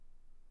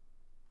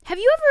Have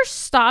you ever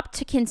stopped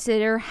to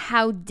consider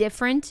how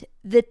different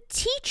the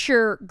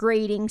teacher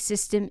grading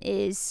system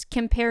is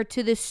compared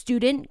to the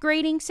student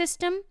grading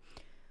system?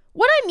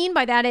 What I mean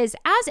by that is,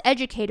 as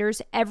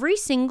educators, every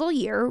single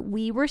year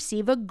we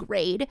receive a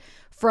grade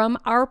from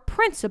our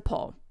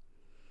principal.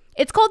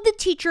 It's called the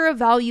teacher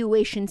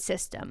evaluation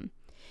system.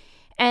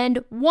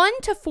 And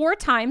 1 to 4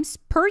 times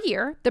per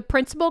year, the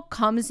principal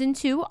comes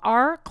into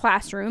our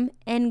classroom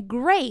and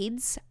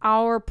grades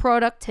our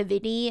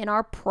productivity and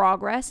our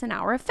progress and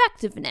our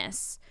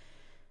effectiveness.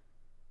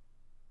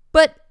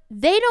 But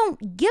they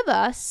don't give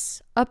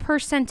us a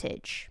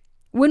percentage.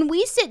 When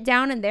we sit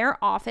down in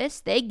their office,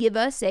 they give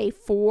us a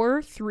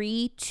 4,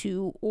 3,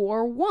 2,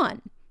 or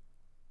 1.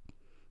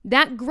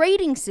 That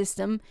grading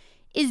system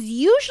is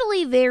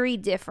usually very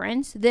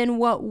different than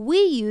what we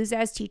use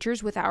as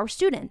teachers with our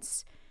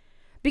students.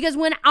 Because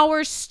when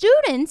our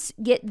students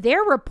get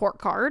their report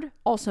card,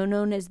 also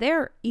known as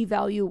their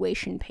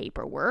evaluation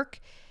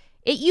paperwork,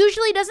 it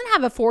usually doesn't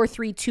have a 4,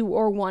 3, 2,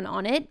 or 1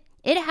 on it.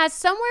 It has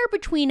somewhere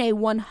between a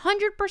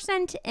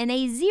 100% and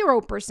a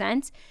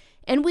 0%,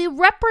 and we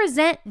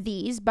represent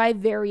these by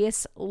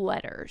various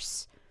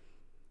letters.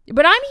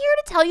 But I'm here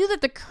to tell you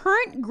that the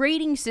current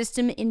grading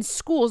system in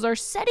schools are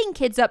setting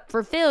kids up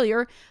for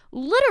failure,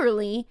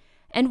 literally,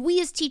 and we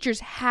as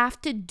teachers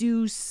have to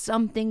do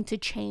something to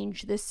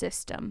change the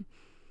system.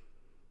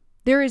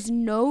 There is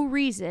no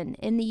reason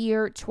in the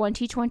year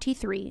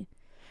 2023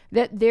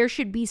 that there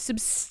should be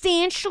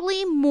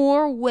substantially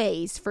more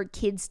ways for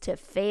kids to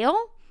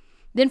fail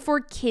than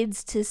for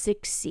kids to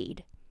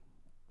succeed.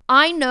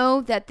 I know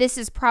that this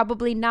is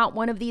probably not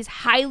one of these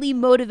highly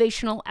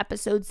motivational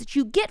episodes that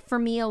you get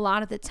from me a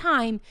lot of the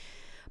time,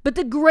 but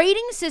the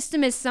grading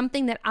system is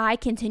something that I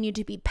continue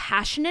to be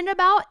passionate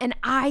about, and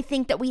I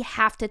think that we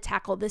have to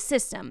tackle the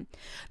system.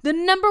 The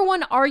number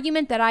one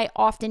argument that I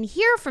often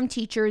hear from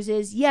teachers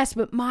is, yes,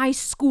 but my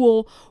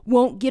school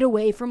won't get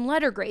away from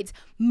letter grades.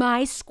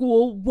 My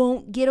school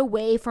won't get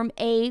away from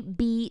A,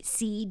 B,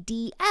 C,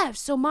 D, F.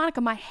 So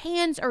Monica, my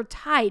hands are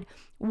tied.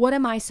 What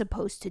am I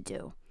supposed to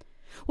do?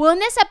 Well, in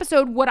this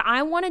episode, what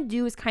I want to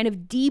do is kind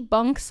of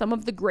debunk some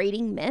of the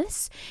grading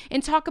myths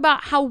and talk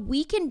about how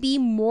we can be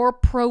more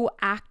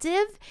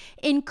proactive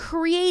in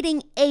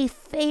creating a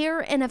fair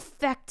and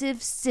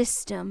effective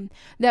system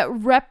that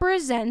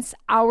represents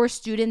our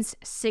students'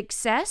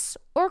 success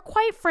or,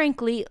 quite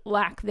frankly,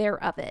 lack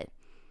thereof it.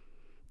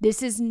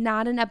 This is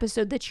not an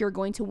episode that you're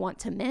going to want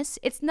to miss.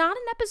 It's not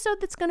an episode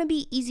that's going to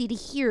be easy to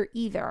hear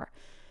either.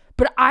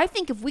 But I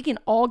think if we can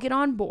all get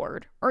on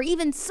board, or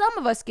even some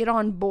of us get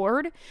on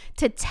board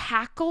to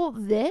tackle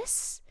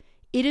this,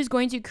 it is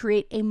going to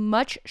create a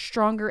much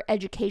stronger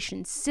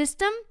education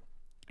system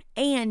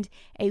and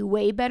a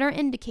way better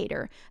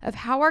indicator of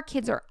how our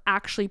kids are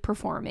actually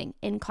performing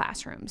in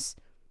classrooms.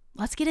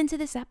 Let's get into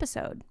this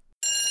episode.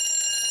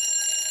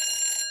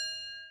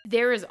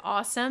 There is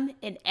awesome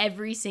in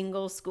every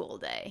single school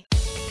day.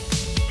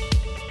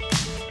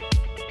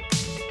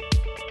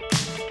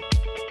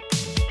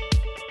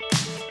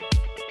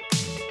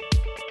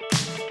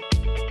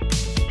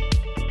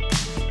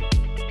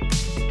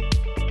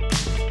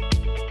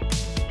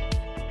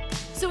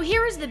 So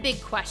here is the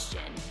big question.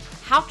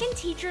 How can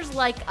teachers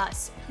like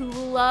us who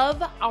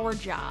love our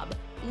job,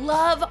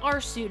 love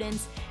our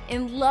students,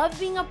 and love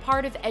being a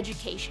part of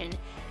education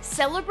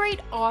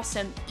celebrate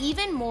awesome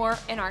even more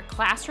in our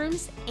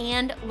classrooms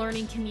and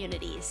learning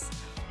communities?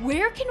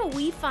 Where can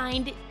we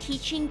find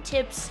teaching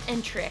tips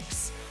and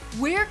tricks?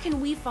 Where can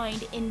we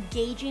find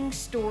engaging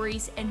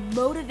stories and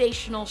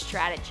motivational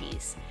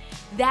strategies?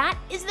 That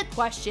is the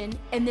question,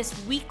 and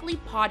this weekly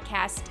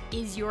podcast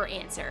is your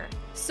answer.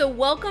 So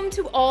welcome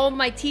to all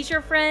my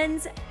teacher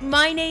friends.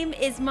 My name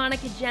is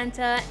Monica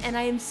Genta, and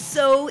I am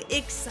so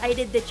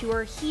excited that you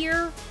are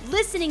here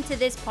listening to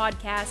this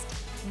podcast,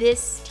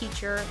 This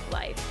Teacher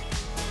Life.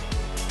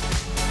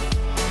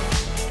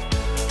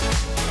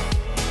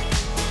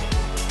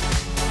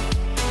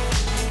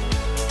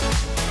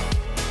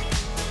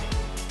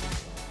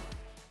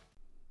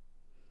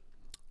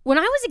 When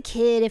I was a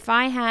kid, if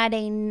I had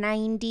a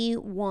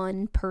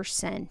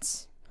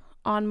 91%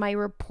 on my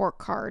report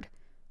card,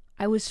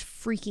 I was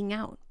freaking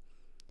out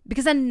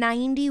because a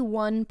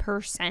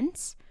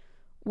 91%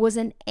 was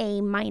an A-.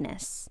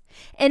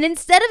 And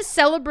instead of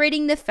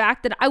celebrating the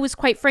fact that I was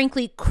quite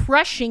frankly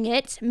crushing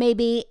it,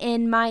 maybe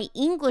in my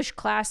English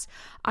class,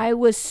 I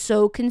was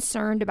so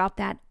concerned about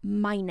that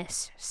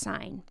minus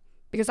sign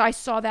because I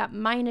saw that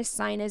minus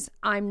sign as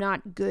I'm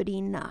not good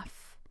enough.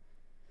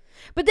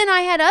 But then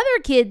I had other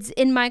kids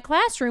in my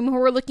classroom who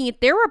were looking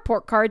at their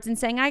report cards and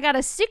saying, I got a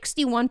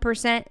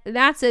 61%,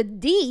 that's a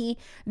D,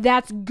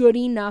 that's good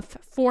enough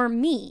for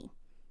me.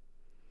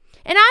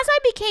 And as I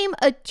became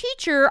a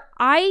teacher,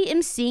 I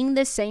am seeing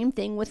the same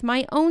thing with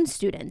my own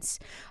students.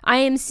 I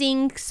am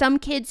seeing some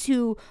kids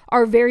who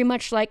are very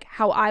much like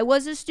how I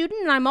was a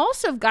student, and I'm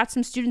also got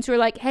some students who are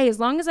like, hey,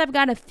 as long as I've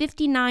got a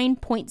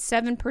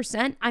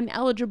 59.7%, I'm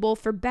eligible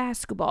for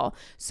basketball.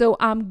 So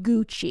I'm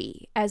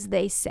Gucci, as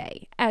they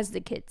say, as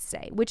the kids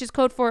say, which is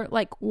code for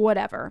like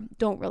whatever,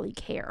 don't really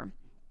care.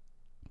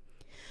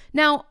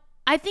 Now,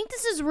 I think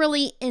this is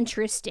really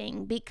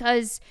interesting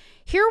because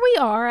here we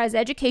are as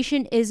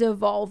education is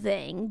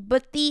evolving,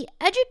 but the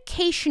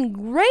education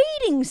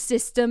grading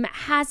system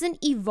hasn't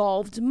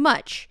evolved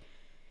much.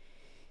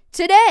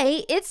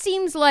 Today, it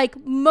seems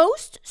like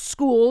most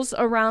schools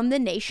around the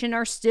nation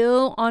are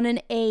still on an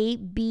A,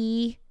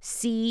 B,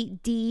 C,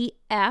 D,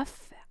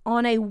 F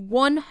on a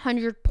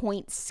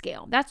 100-point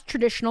scale. That's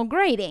traditional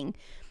grading.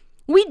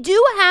 We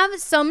do have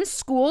some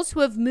schools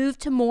who have moved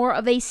to more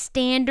of a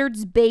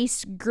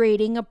standards-based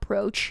grading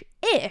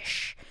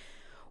approach-ish,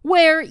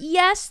 where,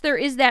 yes, there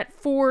is that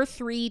 4,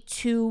 3,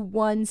 2,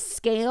 1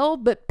 scale,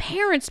 but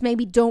parents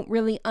maybe don't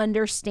really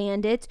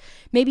understand it.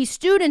 Maybe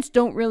students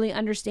don't really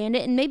understand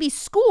it, and maybe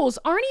schools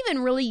aren't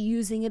even really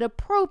using it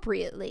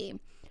appropriately.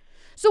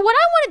 So what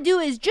I want to do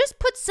is just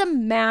put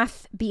some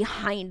math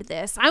behind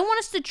this. I want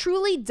us to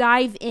truly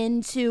dive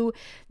into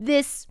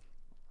this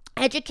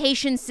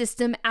education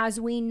system as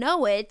we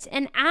know it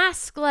and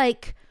ask,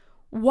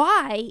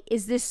 why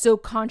is this so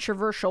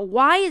controversial?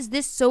 Why is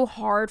this so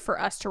hard for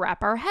us to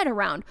wrap our head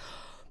around?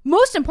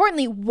 Most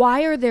importantly,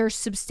 why are there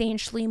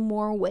substantially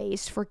more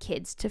ways for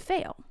kids to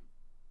fail?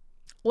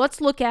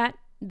 Let's look at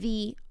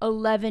the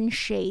 11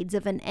 shades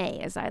of an A,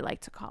 as I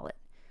like to call it.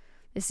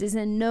 This is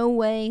in no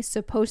way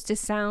supposed to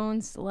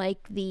sound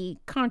like the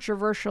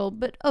controversial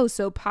but oh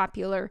so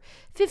popular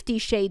 50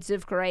 Shades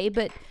of Grey,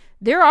 but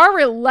there are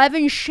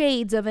 11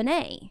 shades of an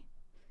A.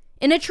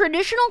 In a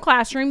traditional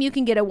classroom, you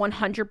can get a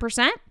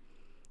 100%,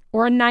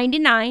 or a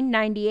 99,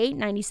 98,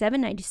 97,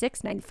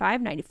 96,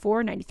 95,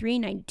 94, 93,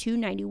 92,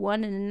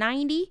 91, and a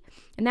 90,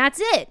 and that's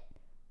it.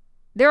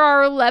 There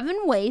are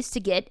 11 ways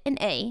to get an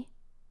A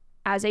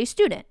as a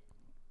student.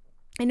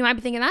 And you might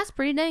be thinking, that's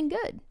pretty dang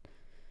good.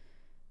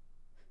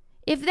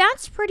 If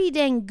that's pretty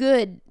dang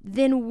good,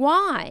 then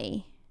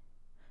why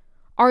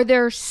are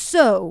there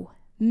so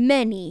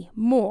many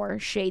more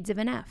shades of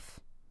an F?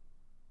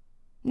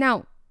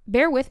 Now,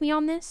 bear with me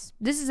on this.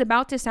 This is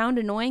about to sound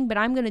annoying, but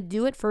I'm going to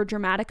do it for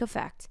dramatic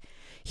effect.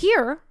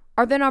 Here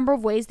are the number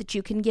of ways that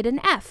you can get an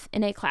F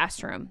in a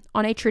classroom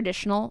on a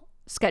traditional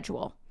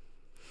schedule.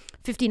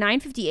 59,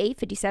 58,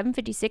 57,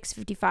 56,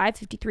 55,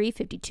 53,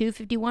 52,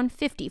 51,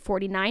 50,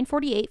 49,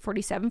 48,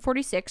 47,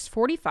 46,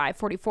 45,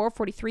 44,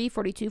 43,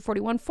 42,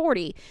 41,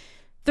 40,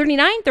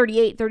 39,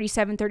 38,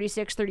 37,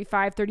 36,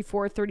 35,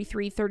 34,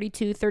 33,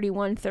 32,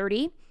 31,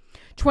 30,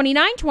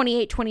 29,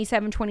 28,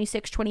 27,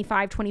 26,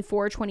 25,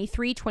 24,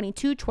 23,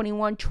 22,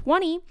 21,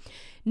 20,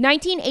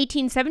 19,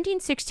 18, 17,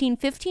 16,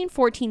 15,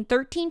 14,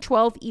 13,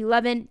 12,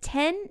 11,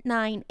 10,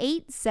 9,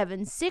 8,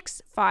 7,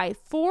 6, 5,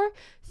 4,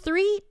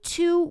 3,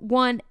 2,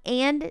 1,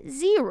 and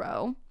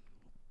 0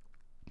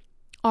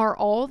 are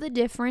all the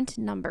different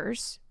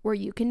numbers where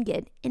you can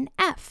get an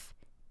F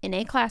in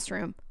a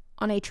classroom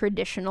on a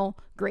traditional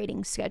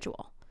grading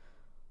schedule.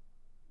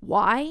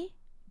 Why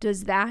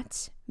does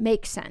that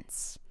make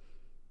sense?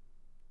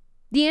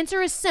 The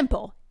answer is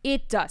simple.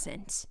 It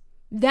doesn't.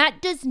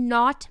 That does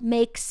not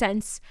make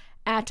sense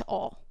at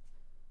all.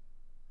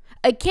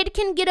 A kid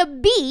can get a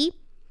B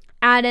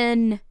at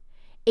an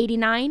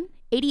 89,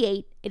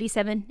 88,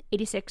 87,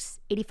 86,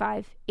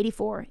 85,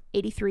 84,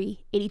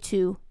 83,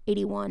 82,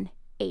 81,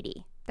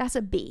 80. That's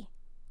a B.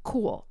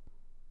 Cool.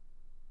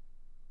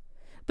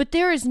 But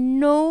there is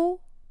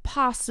no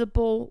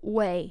possible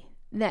way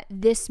that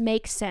this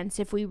makes sense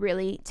if we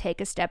really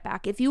take a step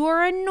back. If you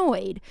are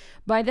annoyed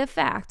by the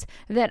fact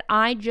that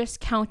I just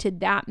counted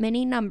that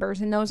many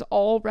numbers and those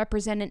all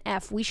represent an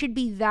F, we should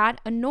be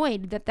that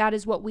annoyed that that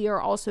is what we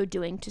are also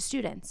doing to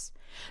students.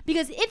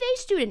 Because if a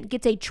student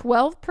gets a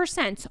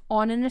 12%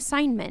 on an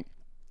assignment,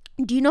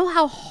 do you know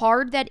how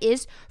hard that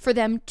is for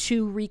them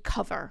to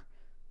recover?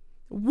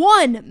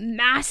 One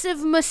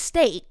massive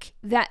mistake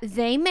that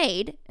they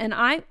made, and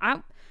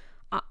I'm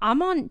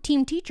on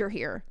team teacher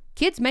here.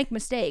 Kids make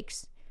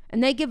mistakes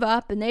and they give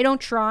up and they don't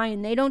try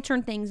and they don't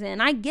turn things in.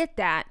 I get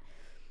that.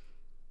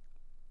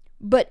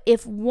 But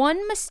if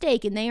one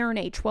mistake and they earn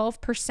a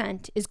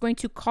 12% is going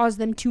to cause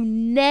them to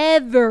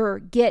never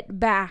get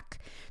back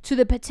to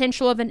the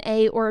potential of an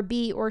A or a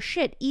B or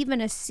even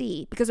a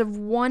C because of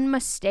one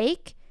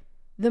mistake,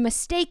 the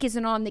mistake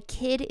isn't on the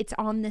kid, it's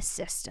on the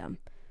system.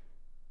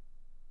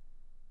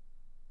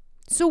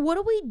 So what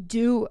do we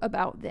do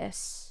about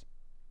this?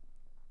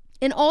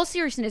 In all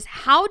seriousness,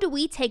 how do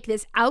we take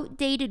this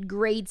outdated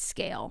grade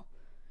scale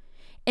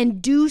and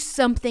do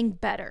something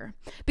better?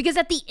 Because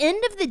at the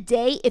end of the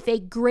day, if a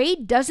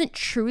grade doesn't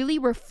truly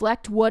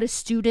reflect what a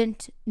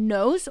student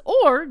knows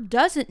or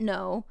doesn't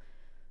know,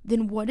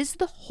 then what is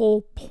the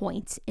whole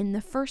point in the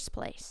first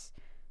place?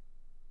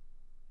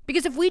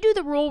 Because if we do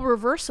the role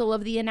reversal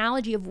of the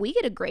analogy of we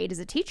get a grade as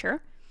a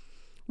teacher,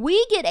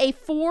 we get a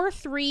 4,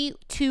 3,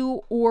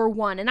 2, or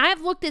 1. And I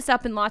have looked this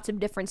up in lots of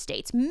different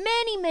states.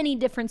 Many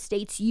different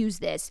states use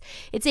this.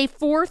 It's a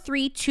 4,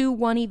 3, 2,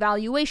 1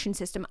 evaluation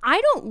system.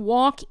 I don't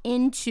walk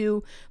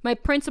into my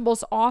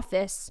principal's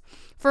office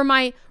for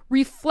my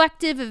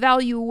reflective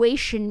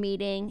evaluation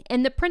meeting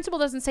and the principal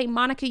doesn't say,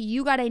 Monica,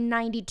 you got a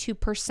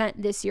 92%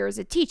 this year as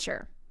a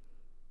teacher.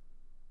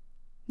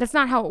 That's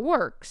not how it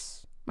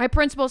works. My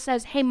principal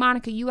says, hey,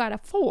 Monica, you got a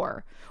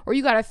 4, or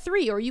you got a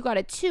 3, or you got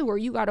a 2, or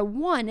you got a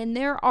 1. And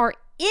there are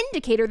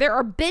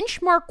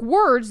benchmark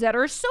words that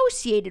are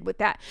associated with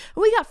that.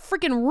 We got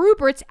freaking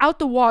rubrics out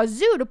the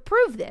wazoo to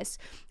prove this.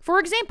 For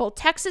example,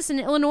 Texas and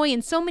Illinois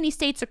and so many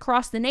states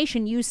across the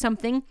nation use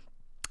something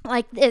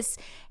like this.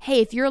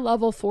 Hey, if you're a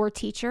level 4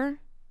 teacher,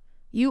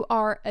 you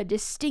are a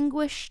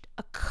distinguished,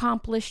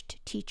 accomplished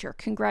teacher.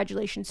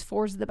 Congratulations,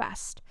 4's the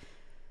best.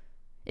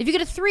 If you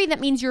get a 3, that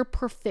means you're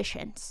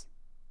proficient.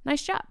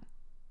 Nice job.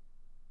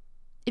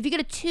 If you get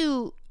a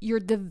 2, you're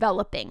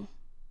developing.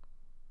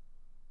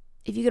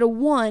 If you get a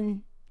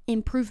 1,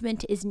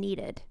 improvement is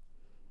needed.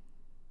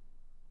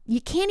 You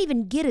can't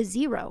even get a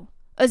 0.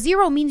 A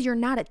 0 means you're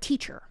not a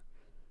teacher.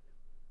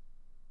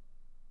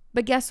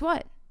 But guess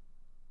what?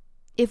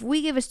 If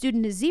we give a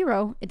student a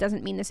 0, it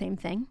doesn't mean the same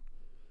thing.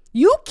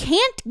 You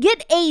can't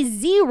get a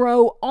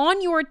 0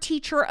 on your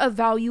teacher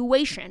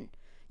evaluation.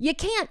 You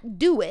can't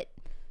do it.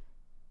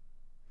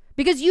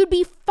 Because you'd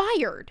be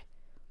fired.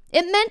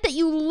 It meant that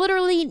you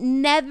literally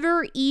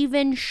never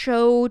even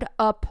showed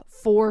up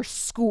for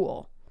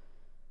school.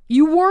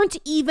 You weren't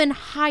even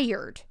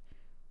hired.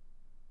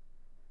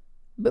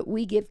 But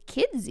we give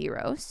kids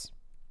 0s.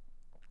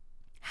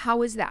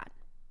 How is that?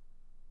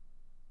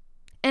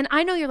 And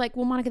I know you're like,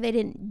 well, Monica, they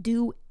didn't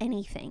do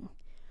anything.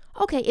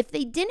 Okay, if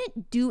they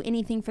didn't do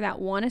anything for that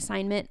one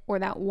assignment or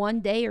that one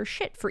day or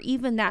shit for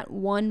even that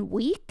 1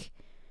 week,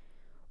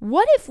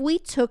 what if we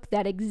took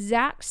that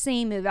exact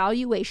same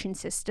evaluation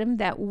system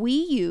that we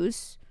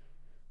use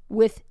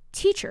with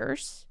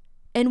teachers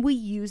and we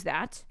use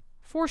that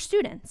for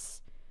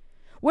students?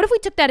 What if we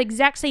took that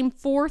exact same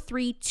 4,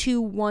 3,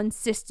 2, 1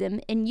 system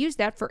and used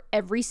that for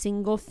every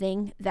single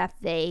thing that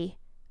they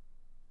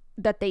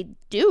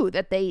do,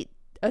 that they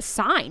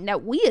assign,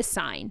 that we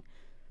assign?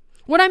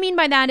 What I mean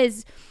by that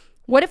is,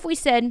 what if we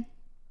said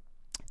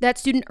that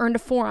student earned a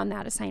 4 on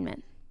that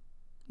assignment?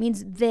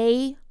 Means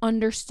they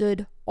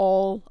understood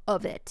all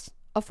of it.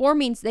 A 4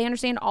 means they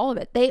understand all of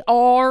it. They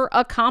are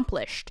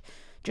accomplished,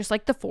 just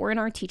like the 4 in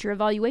our teacher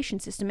evaluation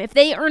system. If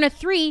they earn a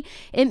 3,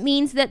 it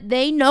means that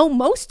they know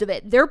most of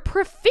it. They're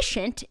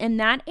proficient in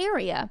that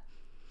area.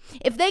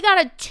 If they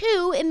got a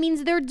 2, it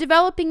means they're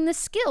developing the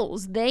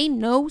skills. They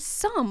know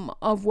some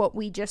of what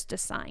we just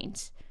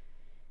assigned.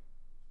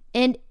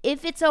 And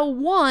if it's a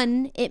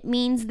 1, it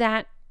means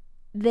that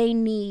they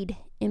need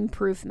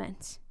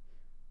improvement.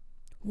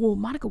 Well,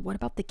 Monica, what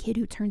about the kid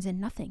who turns in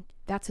nothing?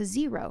 That's a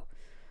 0.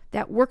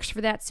 That works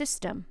for that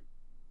system.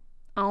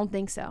 I don't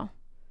think so.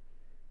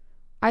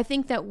 I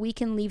think that we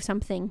can leave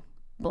something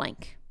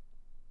blank.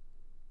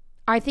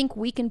 I think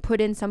we can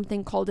put in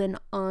something called an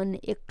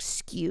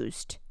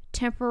unexcused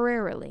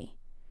temporarily.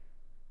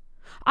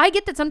 I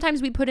get that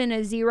sometimes we put in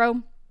a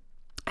 0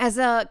 as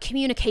a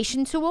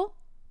communication tool,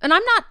 and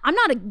I'm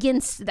not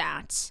against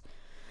that.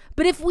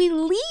 But if we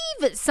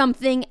leave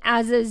something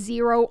as a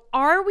 0,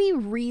 are we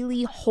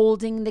really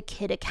holding the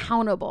kid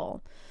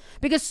accountable?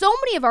 Because so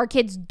many of our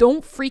kids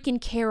don't freaking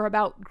care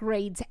about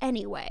grades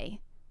anyway.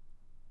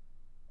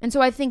 And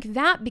so I think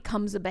that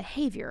becomes a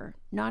behavior,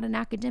 not an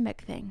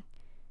academic thing.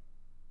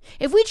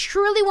 If we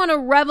truly want to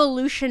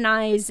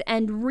revolutionize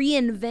and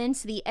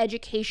reinvent the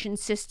education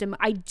system,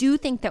 I do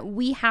think that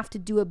we have to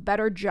do a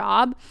better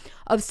job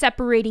of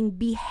separating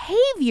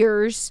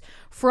behaviors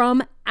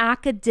from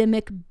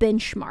academic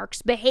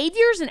benchmarks.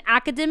 Behaviors and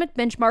academic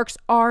benchmarks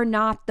are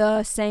not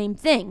the same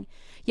thing,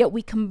 yet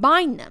we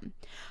combine them.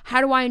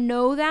 How do I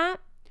know that?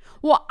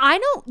 Well, I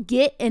don't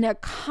get an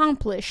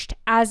accomplished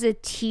as a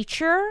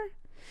teacher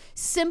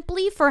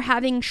simply for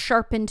having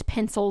sharpened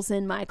pencils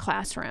in my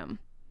classroom.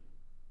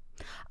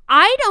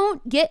 I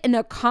don't get an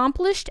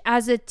accomplished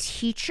as a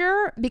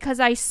teacher because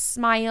I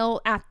smile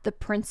at the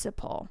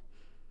principal.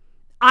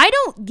 I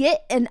don't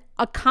get an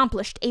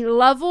accomplished, a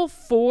level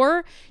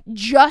 4,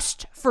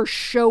 just for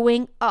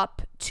showing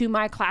up to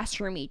my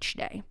classroom each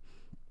day.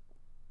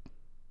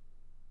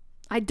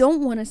 I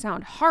don't want to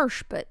sound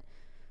harsh, but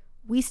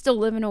we still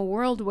live in a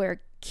world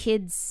where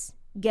kids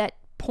get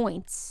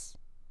points,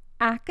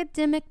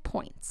 academic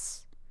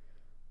points,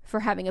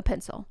 for having a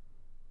pencil.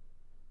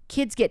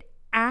 Kids get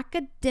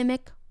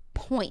academic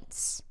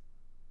points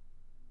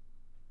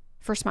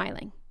for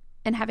smiling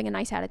and having a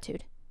nice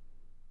attitude.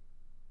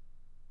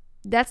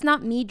 That's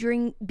not me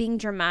being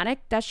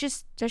dramatic. That's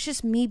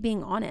just me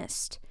being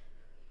honest.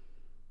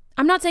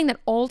 I'm not saying that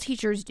all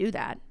teachers do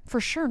that. For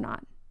sure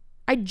not.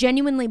 I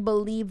genuinely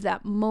believe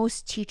that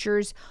most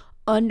teachers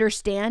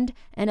understand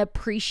and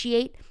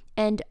appreciate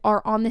and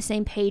are on the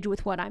same page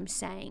with what I'm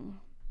saying.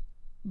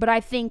 But I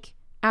think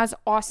as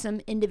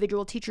awesome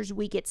individual teachers,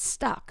 we get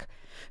stuck.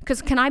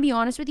 Because can I be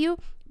honest with you?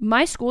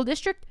 My school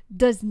district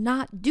does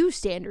not do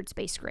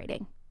standards-based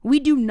grading. We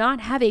do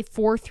not have a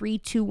 4, 3,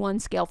 2, 1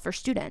 scale for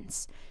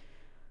students.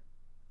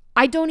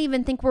 I don't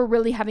even think we're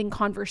really having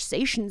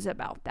conversations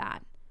about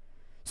that.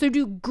 So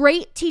do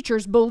great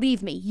teachers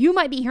believe me? You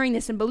might be hearing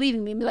this and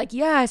believing me and be like,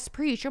 yes,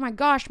 preach. Oh my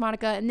gosh,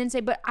 Monica. And then say,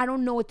 but I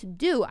don't know what to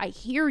do. I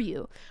hear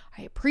you.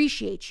 I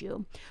appreciate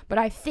you. But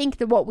I think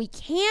that what we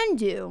can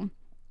do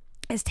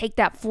is take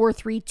that 4,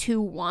 3,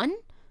 2, 1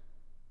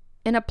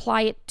 and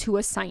apply it to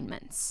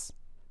assignments.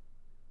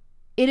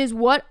 It is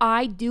what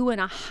I do in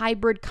a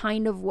hybrid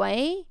kind of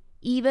way,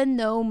 even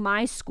though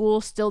my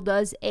school still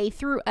does A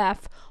through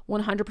F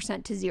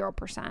 100% to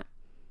 0%.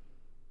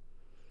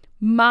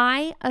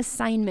 My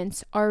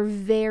assignments are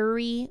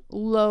very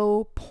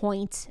low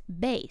point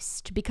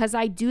based because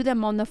I do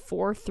them on the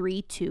 4,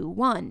 3, 2,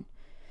 1.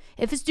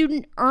 If a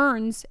student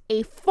earns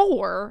a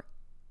 4,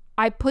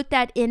 I put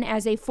that in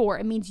as a 4.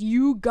 It means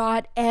you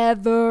got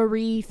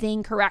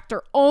everything correct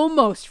or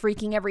almost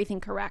freaking everything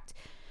correct.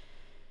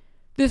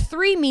 The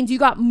 3 means you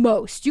got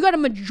most. You got a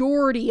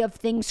majority of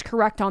things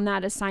correct on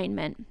that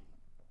assignment.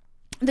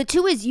 The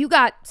 2 is you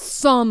got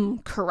some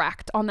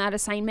correct on that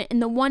assignment.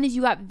 And the 1 is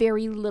you got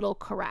very little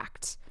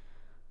correct.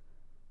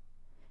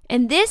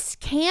 And this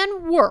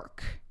can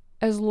work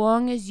as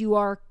long as you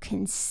are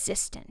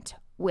consistent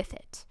with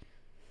it.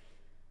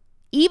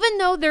 Even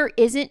though there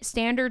isn't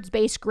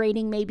standards-based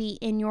grading maybe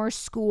in your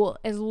school,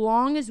 as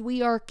long as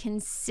we are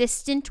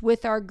consistent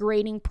with our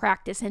grading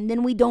practice and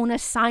then we don't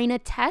assign a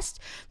test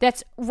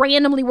that's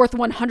randomly worth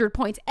 100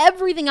 points.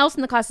 Everything else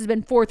in the class has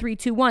been 4, 3,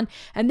 2, 1,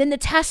 and then the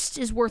test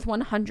is worth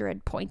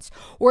 100 points,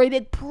 or a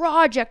big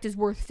project is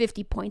worth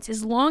 50 points.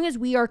 As long as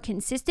we are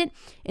consistent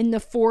in the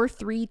 4,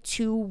 3,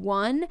 2,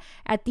 1,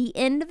 at the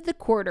end of the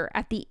quarter,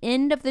 at the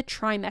end of the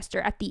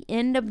trimester, at the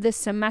end of the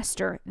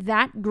semester,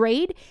 that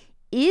grade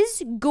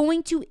is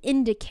going to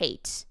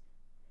indicate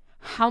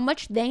how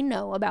much they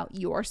know about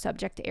your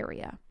subject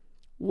area.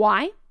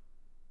 Why?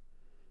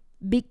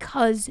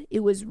 Because it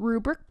was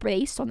rubric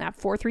based on that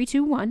 4, 3,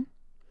 2, 1.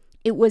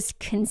 It was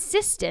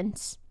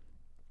consistent,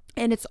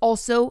 and it's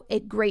also a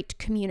great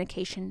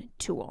communication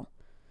tool.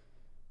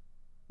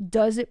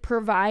 Does it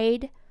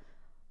provide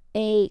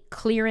a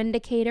clear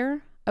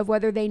indicator of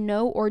whether they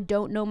know or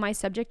don't know my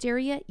subject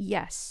area?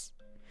 Yes.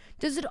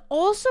 Does it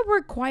also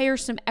require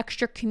some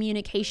extra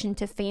communication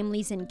to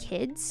families and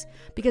kids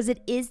because it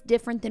is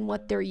different than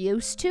what they're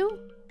used to?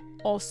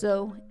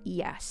 Also,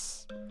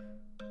 yes.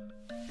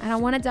 And I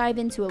want to dive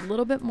into a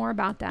little bit more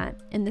about that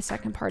in the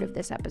second part of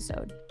this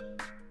episode.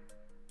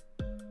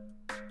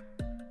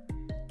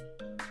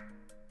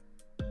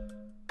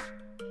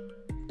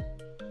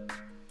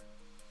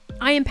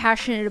 I am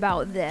passionate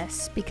about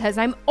this because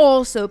I'm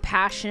also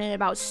passionate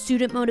about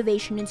student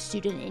motivation and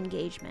student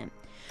engagement.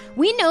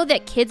 We know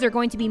that kids are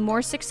going to be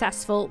more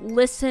successful,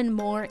 listen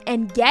more,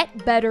 and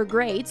get better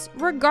grades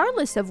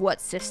regardless of what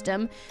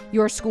system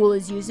your school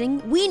is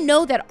using. We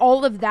know that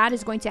all of that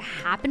is going to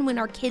happen when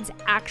our kids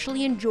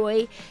actually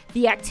enjoy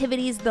the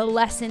activities, the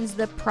lessons,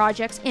 the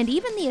projects, and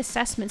even the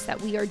assessments that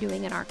we are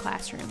doing in our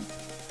classroom.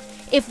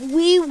 If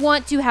we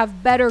want to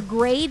have better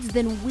grades,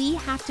 then we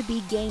have to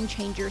be game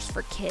changers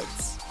for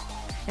kids.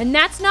 And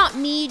that's not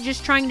me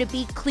just trying to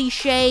be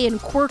cliche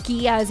and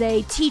quirky as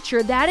a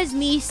teacher. That is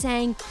me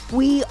saying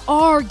we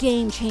are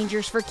game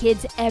changers for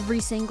kids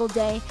every single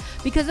day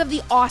because of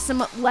the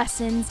awesome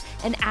lessons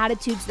and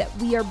attitudes that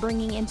we are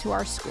bringing into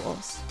our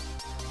schools.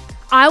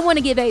 I want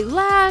to give a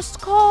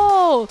last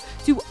call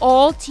to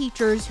all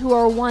teachers who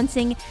are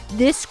wanting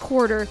this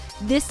quarter,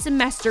 this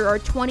semester, or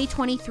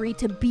 2023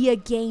 to be a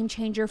game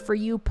changer for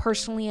you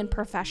personally and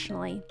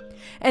professionally.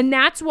 And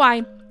that's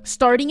why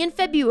starting in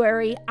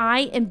February,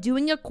 I am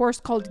doing a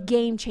course called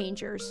Game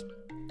Changers,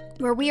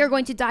 where we are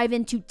going to dive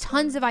into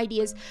tons of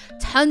ideas,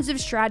 tons of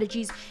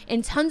strategies,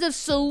 and tons of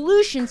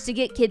solutions to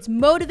get kids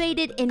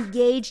motivated,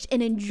 engaged,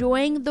 and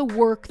enjoying the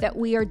work that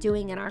we are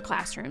doing in our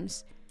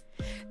classrooms.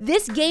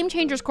 This Game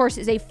Changers course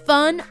is a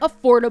fun,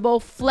 affordable,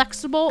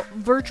 flexible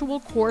virtual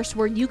course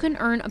where you can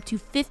earn up to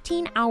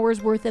 15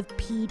 hours worth of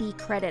PD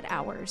credit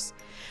hours.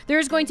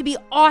 There's going to be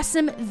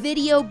awesome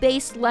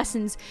video-based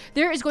lessons.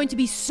 There is going to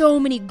be so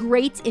many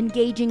great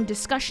engaging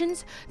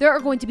discussions. There are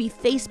going to be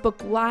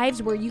Facebook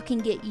Lives where you can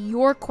get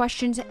your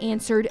questions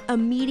answered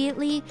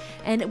immediately.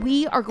 And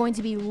we are going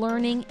to be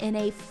learning in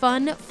a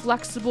fun,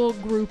 flexible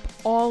group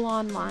all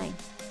online.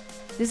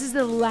 This is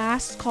the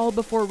last call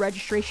before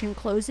registration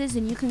closes,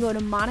 and you can go to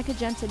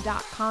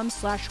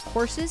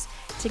monicagenta.com/courses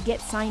to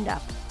get signed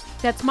up.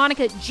 That's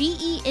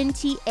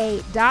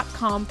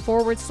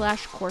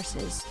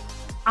monicagenta.com/courses.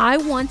 I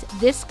want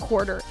this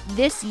quarter,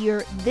 this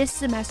year, this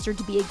semester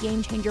to be a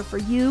game changer for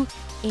you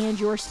and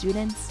your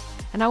students.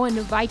 And I want to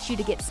invite you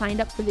to get signed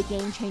up for the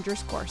Game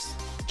Changers course.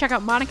 Check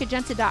out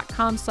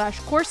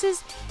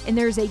monicagenta.com/courses, and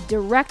there's a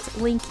direct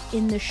link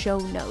in the show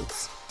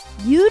notes.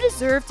 You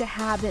deserve to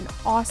have an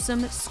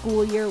awesome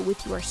school year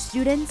with your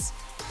students,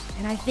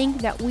 and I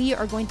think that we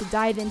are going to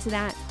dive into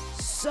that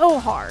so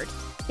hard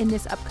in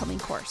this upcoming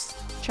course.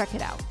 Check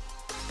it out.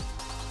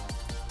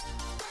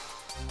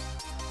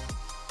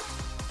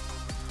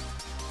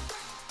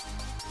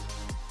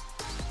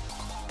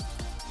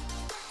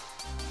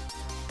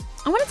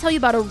 I want to tell you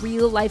about a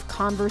real-life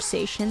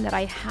conversation that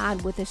I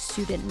had with a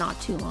student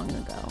not too long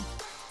ago.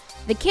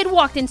 The kid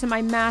walked into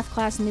my math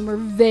class and they were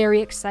very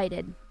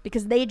excited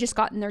because they had just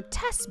gotten their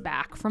tests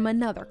back from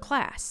another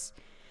class.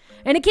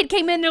 And a kid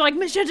came in, they're like,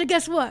 "Miss Genta,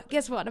 guess what?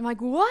 Guess what?" I'm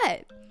like,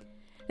 "What?"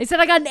 They said,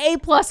 "I got an A+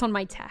 on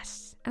my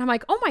test." And I'm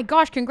like, "Oh my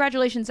gosh,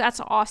 congratulations,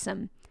 that's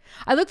awesome.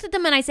 I looked at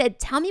them and I said,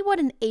 tell me what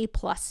an A+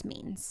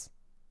 means.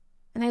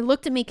 And they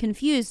looked at me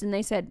confused and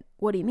they said,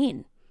 what do you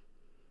mean?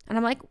 And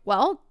I'm like,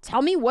 well,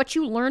 tell me what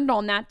you learned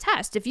on that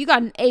test. If you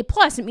got an A+,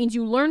 it means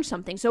you learned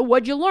something. So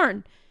what'd you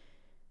learn?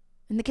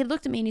 And the kid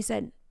looked at me and he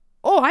said,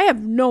 oh, I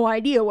have no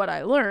idea what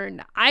I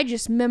learned. I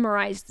just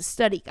memorized the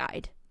study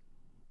guide.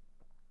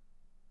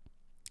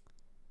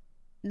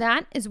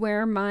 That is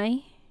where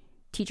my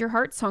teacher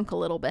heart sunk a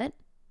little bit,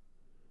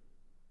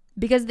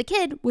 because the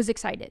kid was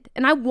excited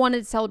and I wanted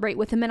to celebrate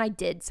with him, and I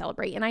did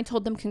celebrate and I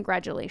told them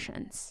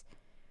congratulations.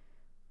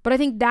 But I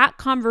think that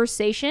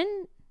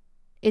conversation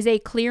is a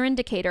clear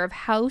indicator of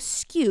how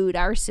skewed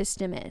our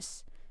system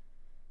is.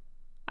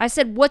 I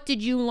said, what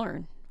did you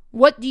learn?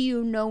 What do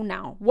you know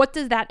now? What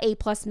does that A+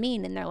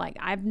 mean? And they're like,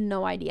 I have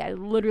no idea. I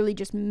literally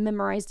just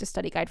memorized a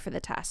study guide for the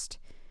test.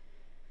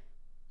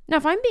 Now,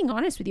 if I'm being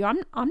honest with you,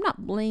 I'm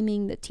not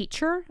blaming the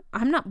teacher.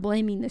 I'm not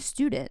blaming the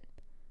student.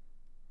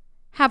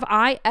 Have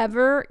I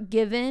ever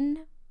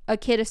given a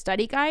kid a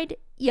study guide?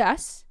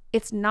 Yes.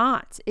 It's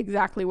not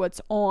exactly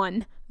what's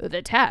on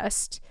the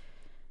test.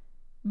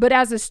 But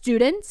as a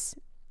student,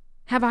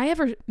 have I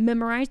ever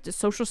memorized a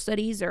social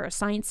studies or a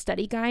science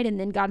study guide and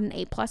then got an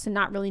A+ and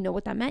not really know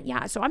what that meant?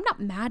 Yeah, so I'm not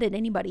mad at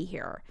anybody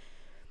here.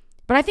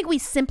 But I think we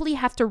simply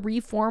have to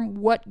reform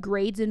what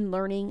grades and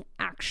learning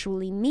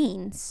actually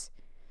means.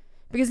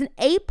 Because an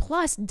A+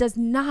 does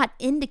not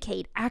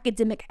indicate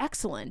academic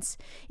excellence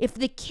if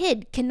the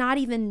kid cannot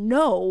even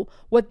know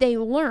what they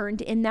learned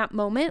in that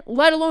moment,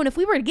 let alone if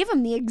we were to give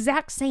them the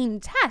exact same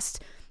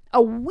test a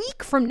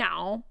week from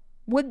now,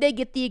 would they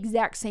get the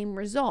exact same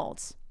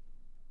results?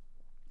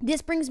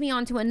 This brings me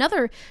on to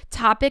another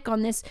topic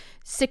on this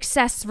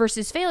success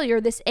versus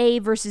failure, this A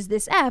versus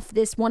this F,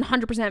 this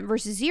 100%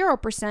 versus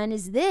 0%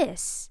 is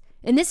this.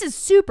 And this is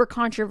super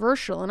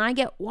controversial, and I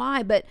get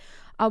why, but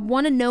I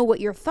want to know what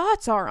your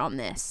thoughts are on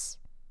this.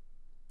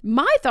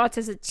 My thoughts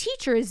as a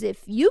teacher is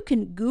if you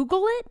can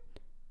Google it,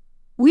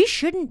 we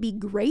shouldn't be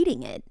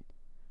grading it.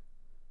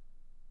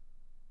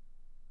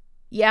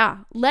 Yeah,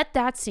 let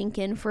that sink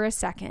in for a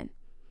second.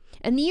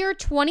 In the year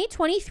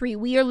 2023,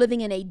 we are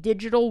living in a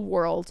digital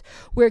world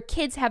where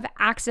kids have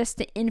access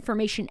to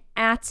information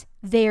at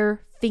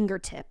their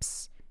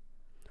fingertips.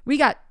 We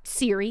got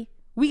Siri,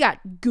 we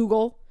got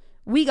Google,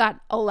 we got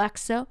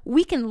Alexa.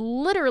 We can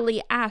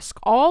literally ask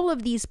all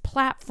of these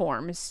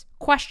platforms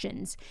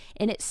questions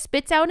and it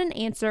spits out an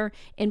answer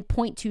in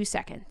 0.2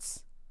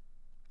 seconds.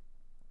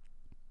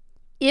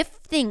 If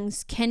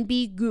things can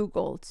be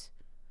Googled,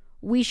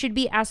 we should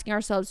be asking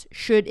ourselves,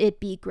 should it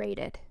be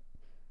graded?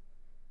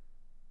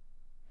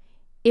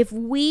 If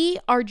we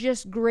are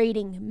just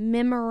grading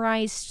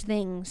memorized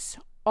things,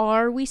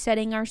 are we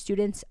setting our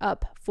students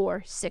up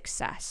for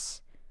success?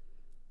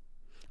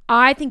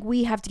 I think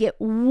we have to get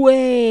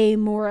way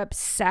more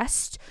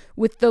obsessed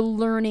with the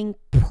learning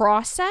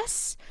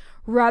process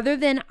rather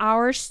than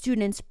our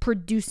students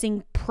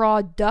producing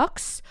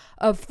products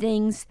of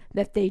things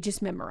that they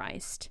just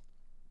memorized.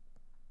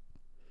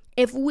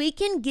 If we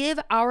can give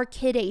our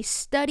kid a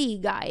study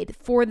guide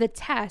for the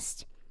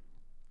test,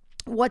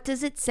 what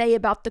does it say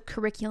about the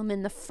curriculum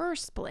in the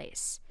first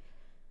place?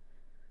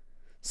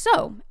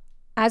 So,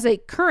 as a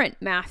current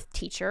math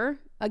teacher,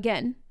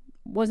 again,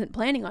 wasn't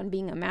planning on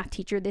being a math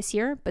teacher this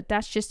year, but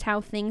that's just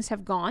how things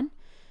have gone.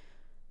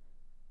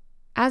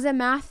 As a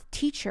math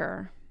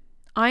teacher,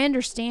 I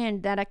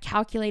understand that a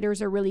calculator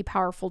is a really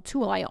powerful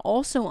tool. I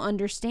also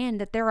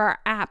understand that there are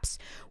apps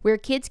where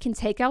kids can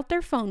take out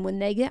their phone when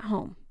they get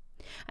home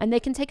and they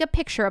can take a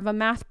picture of a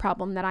math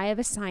problem that I have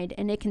assigned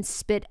and it can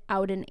spit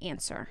out an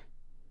answer.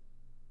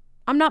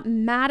 I'm not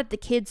mad at the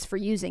kids for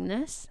using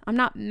this. I'm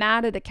not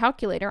mad at a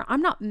calculator.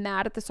 I'm not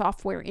mad at the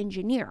software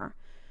engineer.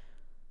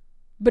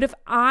 But if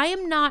I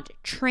am not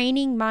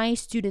training my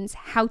students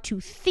how to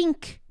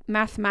think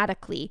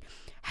mathematically,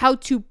 how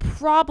to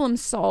problem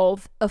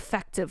solve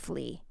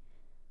effectively,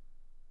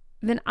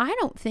 then I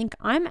don't think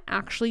I'm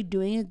actually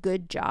doing a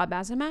good job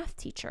as a math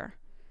teacher.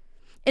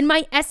 In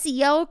my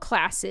SEL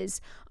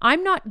classes,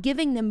 I'm not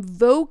giving them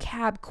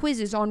vocab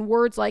quizzes on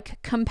words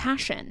like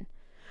compassion.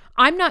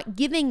 I'm not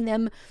giving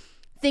them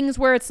things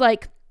where it's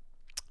like,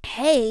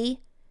 hey,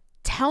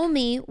 tell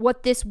me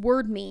what this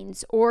word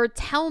means, or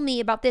tell me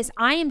about this.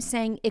 I am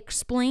saying,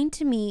 explain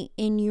to me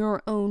in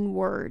your own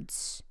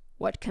words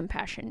what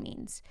compassion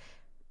means.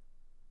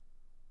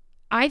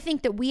 I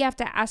think that we have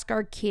to ask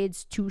our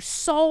kids to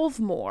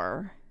solve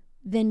more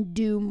than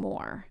do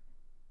more.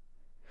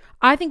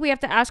 I think we have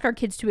to ask our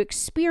kids to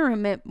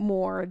experiment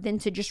more than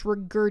to just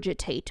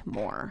regurgitate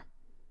more.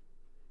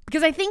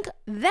 Because I think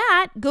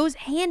that goes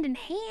hand in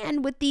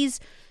hand with these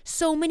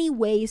so many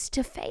ways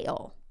to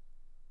fail.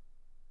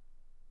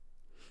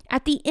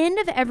 At the end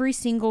of every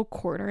single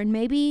quarter, and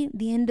maybe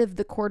the end of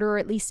the quarter or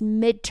at least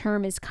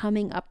midterm is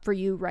coming up for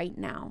you right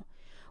now,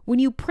 when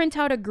you print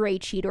out a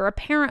grade sheet or a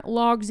parent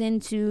logs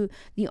into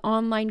the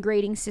online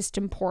grading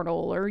system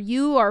portal or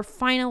you are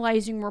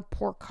finalizing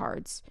report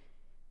cards,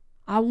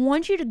 I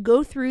want you to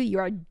go through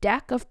your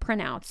deck of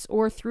printouts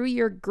or through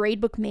your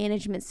gradebook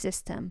management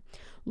system.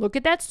 Look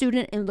at that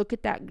student and look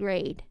at that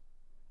grade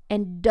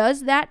And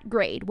does that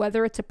grade,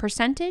 whether it's a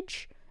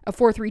percentage, a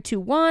 4, 3, 2,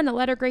 1, a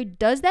letter grade,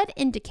 does that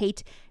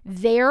indicate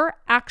their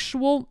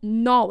actual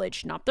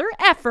knowledge, not their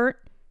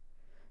effort,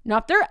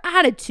 not their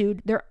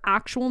attitude, their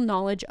actual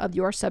knowledge of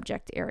your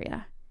subject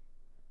area?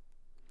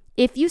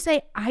 If you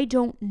say, I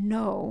don't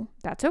know,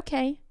 that's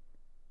okay.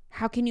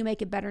 How can you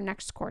make it better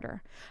next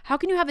quarter? How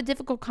can you have a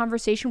difficult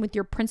conversation with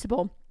your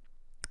principal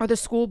or the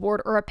school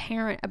board or a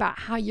parent about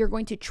how you're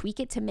going to tweak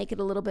it to make it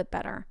a little bit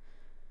better?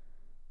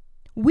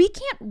 We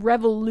can't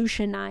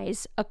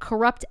revolutionize a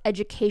corrupt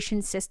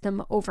education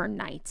system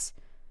overnight.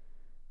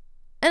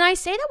 And I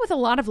say that with a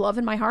lot of love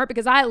in my heart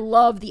because I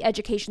love the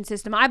education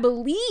system. I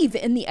believe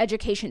in the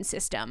education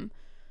system.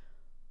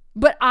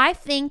 But I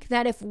think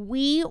that if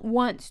we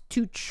want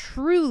to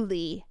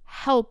truly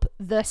help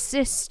the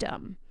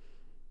system,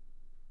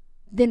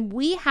 then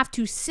we have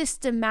to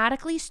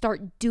systematically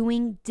start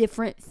doing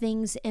different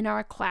things in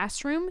our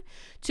classroom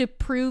to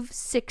prove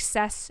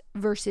success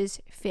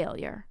versus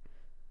failure.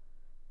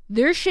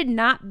 There should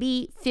not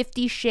be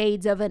 50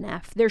 shades of an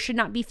F. There should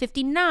not be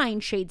 59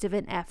 shades of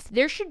an F.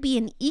 There should be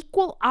an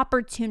equal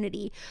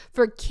opportunity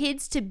for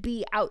kids to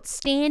be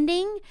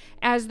outstanding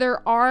as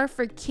there are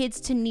for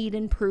kids to need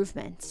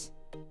improvement.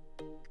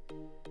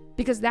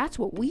 Because that's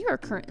what we are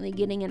currently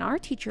getting in our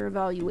teacher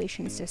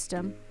evaluation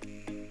system.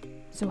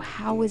 So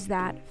how is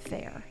that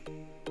fair?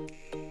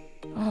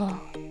 Oh,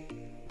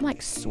 I'm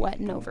like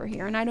sweating over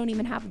here and I don't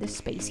even have the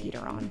space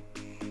heater on.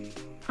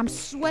 I'm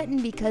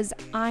sweating because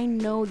I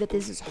know that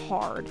this is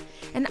hard.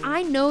 And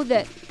I know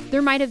that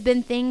there might have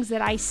been things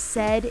that I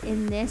said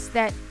in this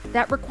that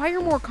require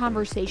more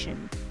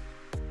conversation.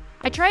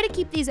 I try to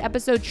keep these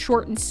episodes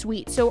short and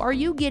sweet. So are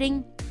you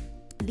getting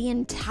the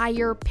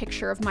entire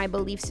picture of my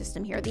belief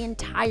system here? The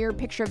entire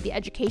picture of the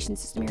education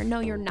system here?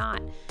 No, you're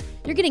not.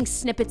 You're getting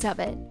snippets of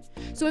it.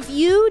 So if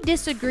you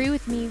disagree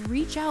with me,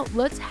 reach out.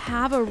 Let's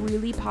have a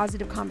really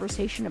positive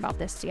conversation about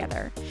this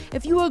together.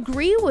 If you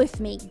agree with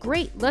me,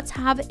 great. Let's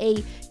have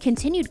a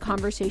continued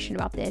conversation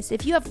about this.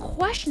 If you have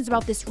questions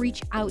about this,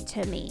 reach out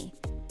to me.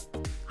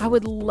 I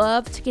would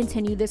love to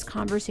continue this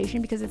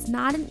conversation because it's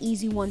not an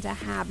easy one to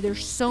have.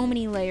 There's so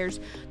many layers.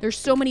 There's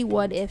so many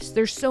what ifs.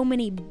 There's so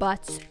many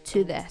buts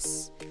to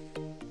this.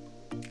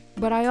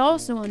 But I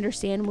also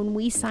understand when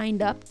we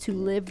signed up to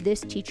live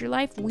this teacher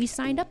life, we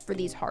signed up for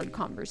these hard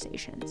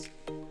conversations.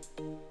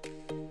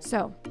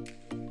 So,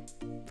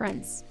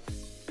 friends,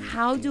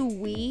 how do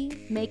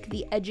we make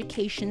the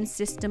education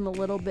system a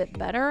little bit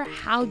better?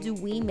 How do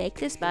we make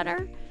this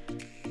better?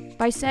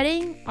 By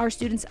setting our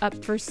students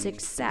up for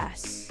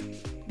success.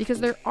 Because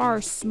there are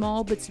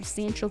small but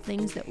substantial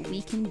things that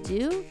we can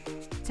do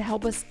to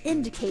help us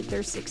indicate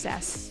their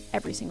success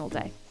every single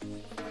day.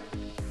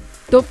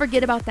 Don't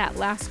forget about that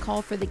last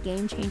call for the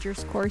Game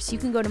Changers course. You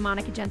can go to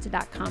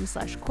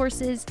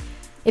monicagenta.com/courses.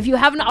 If you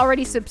haven't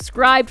already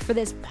subscribed for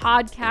this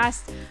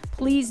podcast,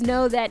 please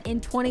know that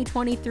in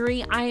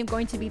 2023, I am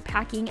going to be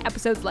packing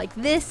episodes like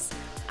this.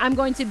 I'm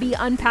going to be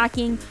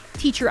unpacking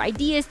teacher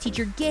ideas,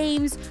 teacher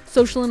games,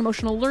 social and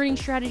emotional learning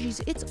strategies.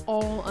 It's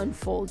all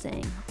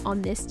unfolding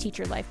on this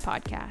Teacher Life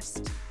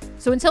podcast.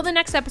 So until the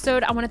next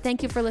episode, I want to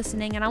thank you for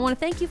listening and I want to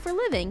thank you for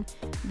living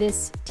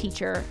this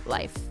teacher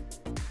life.